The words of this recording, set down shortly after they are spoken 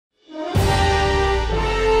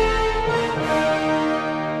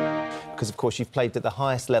because, of course, you've played at the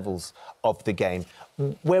highest levels of the game.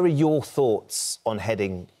 Where are your thoughts on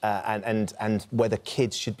heading and whether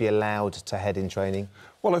kids should be allowed to head in training?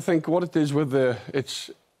 Well, I think what it is with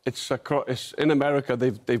it's in America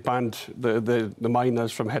they've banned the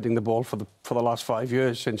minors from heading the ball for the last 5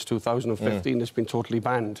 years. Since 2015 it's been totally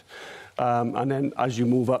banned, and then as you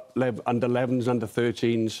move up under 11s, under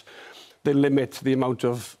 13s, they limit the amount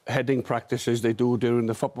of heading practices they do during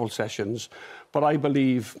the football sessions. But I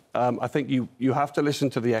believe, I think you have to listen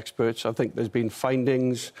to the experts. I think there's been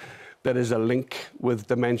findings. There is a link with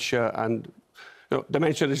dementia, and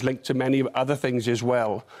dementia is linked to many other things as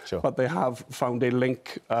well. Sure. But they have found a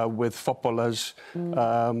link with footballers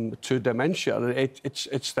to dementia.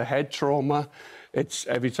 It's the head trauma. It's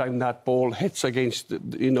every time that ball hits against,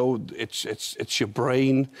 it's your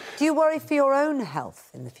brain. Do you worry for your own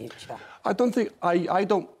health in the future? I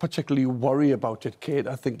don't particularly worry about it, Kate.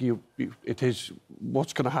 I think it is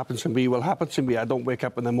what's going to happen to me will happen to me. I don't wake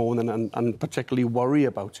up in the morning and particularly worry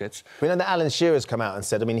about it. We know that Alan Shearer's come out and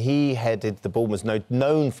said, I mean, he headed the ball, was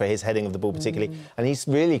known for his heading of the ball particularly, and he's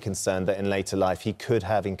really concerned that in later life he could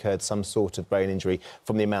have incurred some sort of brain injury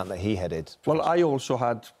from the amount that he headed. Well, I also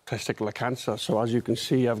had testicular cancer, so as you can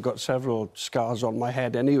see, I've got several scars on my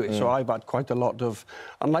head anyway, so I've had quite a lot of...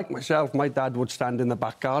 And like myself, my dad would stand in the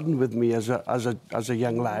back garden with me as a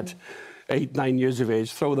young lad, 8, 9 years of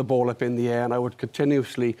age, throw the ball up in the air, and I would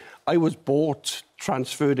continuously... I was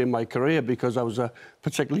transferred in my career because I was a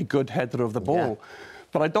particularly good header of the ball. Yeah.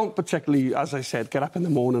 But I don't particularly, as I said, get up in the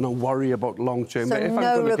morning and worry about long-term... So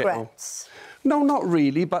no regrets? No, not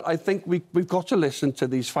really, but I think we've got to listen to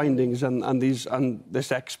these findings and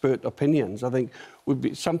this expert opinions. I think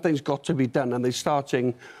something's got to be done, and they're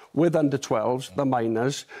starting with under 12s, the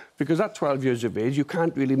minors, because at 12 years of age, you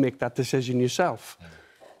can't really make that decision yourself.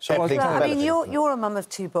 So I mean, you're a mum of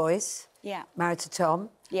 2 boys. Yeah. Married to Tom.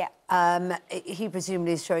 Yeah. He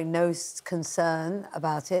presumably is showing no concern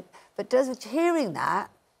about it. But hearing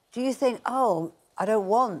that, do you think, oh, I don't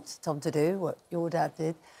want Tom to do what your dad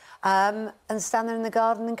did, and stand there in the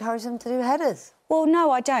garden and encourage them to do headers? Well,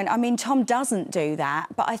 no, I don't. I mean, Tom doesn't do that,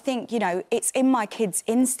 but I think, it's in my kids'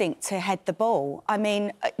 instinct to head the ball. I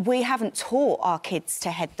mean, we haven't taught our kids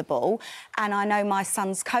to head the ball, and I know my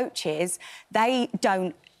son's coaches, they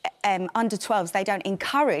don't... under 12s, they don't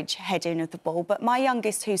encourage heading of the ball, but my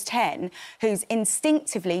youngest, who's 10, who's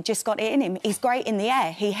instinctively just got it in him, he's great in the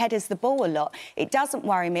air. He headers the ball a lot. It doesn't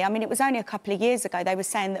worry me. I mean, it was only a couple of years ago they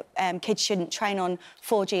were saying that kids shouldn't train on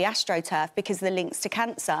 4G AstroTurf because of the links to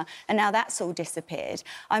cancer, and now that's all disappeared.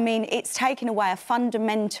 I mean, it's taken away a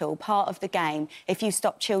fundamental part of the game if you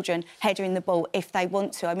stop children heading the ball if they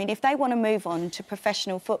want to. I mean, if they want to move on to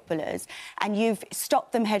professional footballers and you've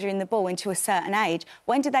stopped them heading the ball into a certain age,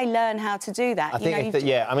 when do they learn how to do that? I think,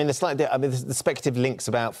 I mean, the speculative links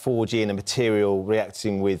about 4G and a material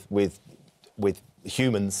reacting with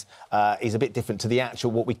humans is a bit different to the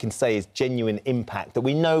actual, what we can say is genuine impact, that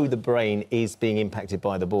we know the brain is being impacted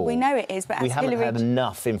by the ball. We know it is, but we haven't had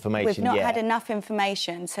enough information yet. We've not had enough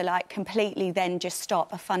information to, completely then just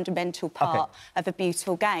stop a fundamental part of a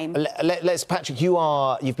beautiful game. Patrick,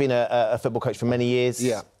 you've been a football coach for many years.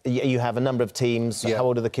 Yeah. You have a number of teams. Yeah. How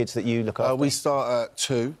old are the kids that you look after? We start at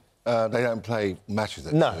 2. They don't play matches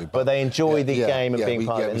at 2. No, but they enjoy the game and being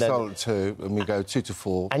part of it. We start at 2 and we go 2 to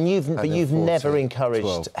 4. And you've never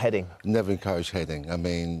encouraged heading? Never encouraged heading. I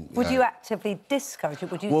mean... Would you actively discourage it?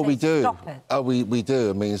 Would you say we do. Stop it? Oh, we do.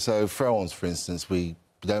 I mean, so throw-ons, for instance, we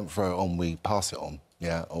don't throw it on, we pass it on,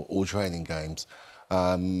 all training games.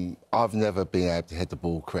 I've never been able to head the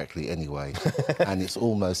ball correctly anyway, and it's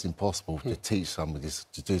almost impossible to teach somebody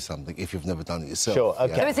to do something if you've never done it yourself. Sure,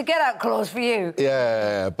 OK. So it's a get-out clause for you.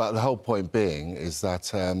 Yeah, but the whole point being is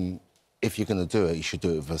that if you're going to do it, you should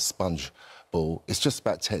do it with a sponge ball. It's just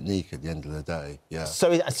about technique at the end of the day, yeah.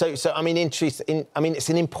 So I mean, it's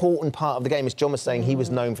an important part of the game. As John was saying, he was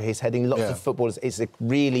known for his heading. Lots of footballers, it's a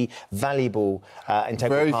really valuable,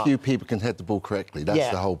 integral part. Very few people can head the ball correctly.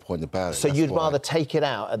 That's the whole point about it. So you'd rather take it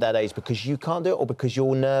out at that age because you can't do it, or because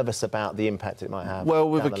you're nervous about the impact it might have? Well,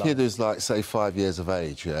 with a kid who's, like, say, 5 years of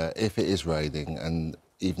age, if it is raining, and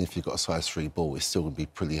even if you've got a size 3 ball, it's still going to be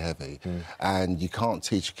pretty heavy. And you can't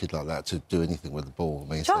teach a kid like that to do anything with the ball.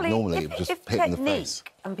 I mean, Charlie, so normally it would just hit in the face.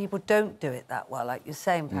 And people don't do it that well, like you're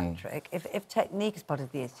saying, Patrick, if technique is part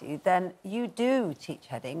of the issue, then you do teach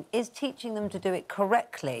heading. Is teaching them to do it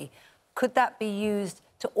correctly, could that be used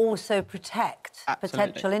to also protect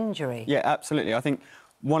potential injury? Yeah, absolutely. I think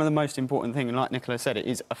one of the most important things, and like Nicola said, it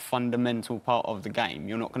is a fundamental part of the game.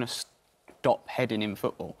 You're not going to stop heading in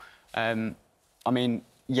football. I mean,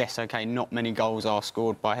 yes, OK, not many goals are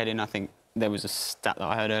scored by heading. I think there was a stat that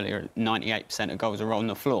I heard earlier, 98% of goals are on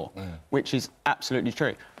the floor, which is absolutely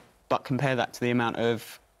true. But compare that to the amount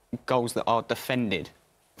of goals that are defended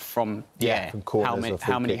from the air. From corners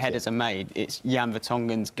how many headers are made. It's Jan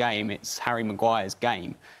Vertonghen's game, it's Harry Maguire's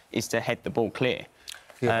game, is to head the ball clear.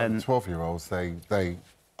 Yeah, 12-year-olds, they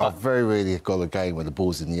are very rarely got a game where the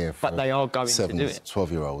ball's in the air. But they are going to do it.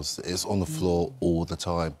 12-year-olds, it's on the floor all the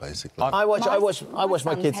time, basically. I watch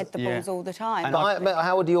my kids head the balls all the time. But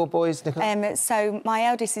how old are your boys, Nicola? So my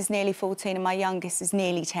eldest is nearly 14 and my youngest is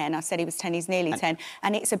nearly 10. I said he was 10, he's nearly 10.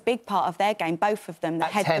 And it's a big part of their game, both of them.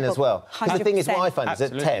 At 10 as well. Because the thing is, what I find is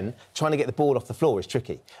at 10, trying to get the ball off the floor is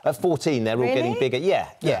tricky. At 14, they're all getting bigger.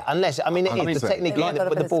 Yeah. Unless, I mean, it is. The technique,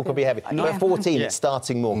 but the ball could be heavy. But at 14, it's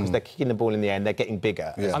starting more because they're kicking the ball in the air and they're getting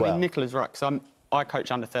bigger as well. I mean, Nicola's right. So I coach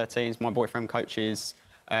under 13s. My boyfriend coaches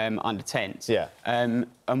under 10s. Yeah. And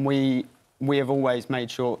we have always made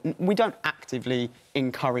sure we don't actively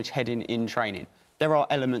encourage heading in training. There are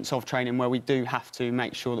elements of training where we do have to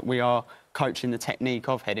make sure that we are coaching the technique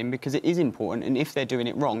of heading because it is important, and if they're doing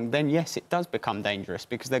it wrong, then yes, it does become dangerous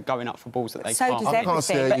because they're going up for balls that they so can't.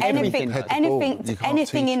 So does everything. But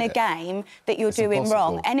anything in a game that you're doing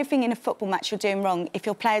wrong, anything in a football match you're doing wrong, if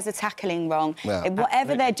your players are tackling wrong,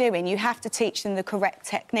 whatever they're doing, you have to teach them the correct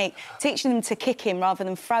technique. Teaching them to kick in rather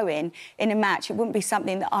than throw in a match, it wouldn't be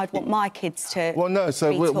something that I'd want my kids to. Well, no.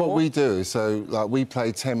 So what we do is like we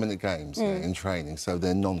play 10-minute games in training, so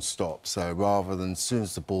they're non-stop. So rather than as soon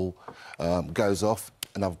as the ball goes off,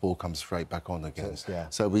 another ball comes straight back on again.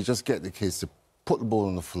 So we just get the kids to put the ball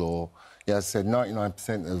on the floor. Yeah, as I said,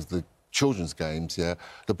 99% of the children's games,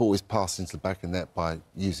 the ball is passed into the back of the net by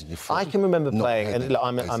using your foot. I can remember playing, and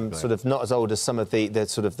I'm sort of not as old as some of the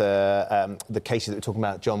cases that we're talking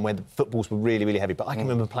about, John, where the footballs were really, really heavy. But I can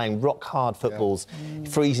remember playing rock-hard footballs,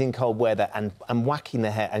 freezing cold weather, and whacking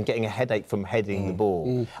the head and getting a headache from heading the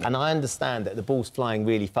ball. And I understand that the ball's flying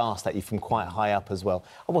really fast at you from quite high up as well.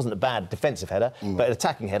 I wasn't a bad defensive header, but an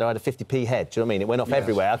attacking header, I had a 50p head. Do you know what I mean? It went off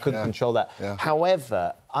everywhere. I couldn't control that.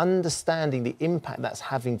 However, understanding the impact that's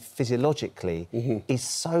having physiologically is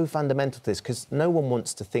so fundamental to this, because no one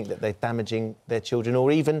wants to think that they're damaging their children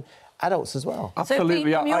or even adults as well.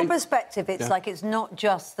 Absolutely. So from your perspective, it's like it's not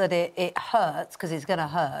just that it hurts, because it's going to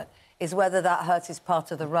hurt, is whether that hurt is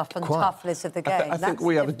part of the rough and toughness of the game. I think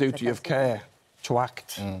we have a duty of care to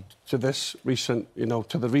act to this recent,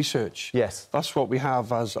 to the research. Yes. That's what we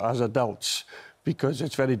have as adults, because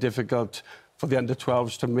it's very difficult for the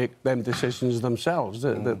under-12s to make them decisions themselves.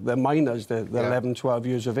 They're minors, they're 11, 12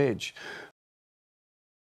 years of age.